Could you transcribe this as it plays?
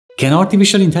Can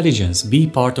artificial intelligence be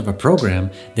part of a program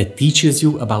that teaches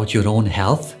you about your own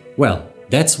health? Well,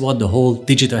 that's what the whole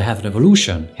digital health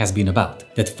revolution has been about.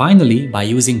 That finally, by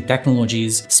using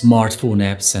technologies, smartphone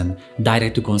apps, and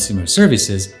direct-to-consumer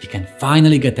services, we can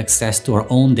finally get access to our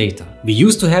own data. We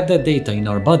used to have that data in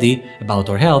our body about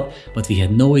our health, but we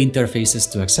had no interfaces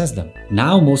to access them.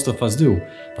 Now most of us do.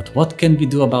 But what can we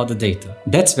do about the data?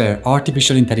 That's where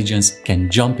artificial intelligence can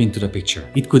jump into the picture.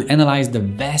 It could analyze the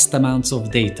vast amounts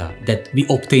of data that we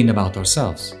obtain about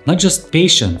ourselves. Not just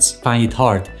patients find it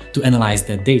hard to analyze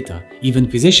that data, even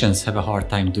physicians have a hard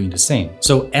time doing the same.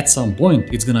 So at some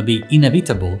point, it's gonna be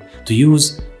inevitable to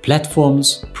use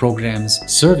platforms, programs,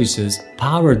 services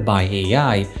powered by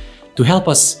AI to help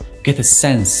us get a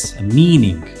sense, a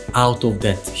meaning out of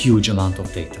that huge amount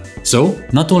of data. So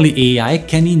not only AI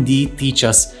can indeed teach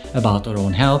us about our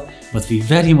own health, but we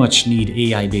very much need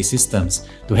AI-based systems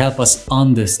to help us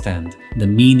understand the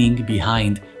meaning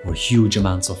behind our huge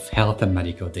amounts of health and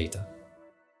medical data.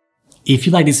 If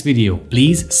you like this video,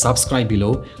 please subscribe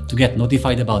below to get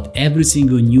notified about every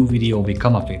single new video we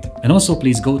come up with. And also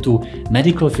please go to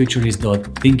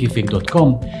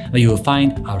medicalfuturist.thinkific.com where you will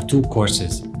find our two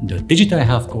courses, the Digital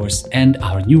Health course and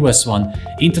our newest one,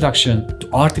 Introduction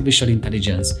to Artificial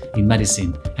Intelligence in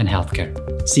Medicine and Healthcare.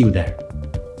 See you there.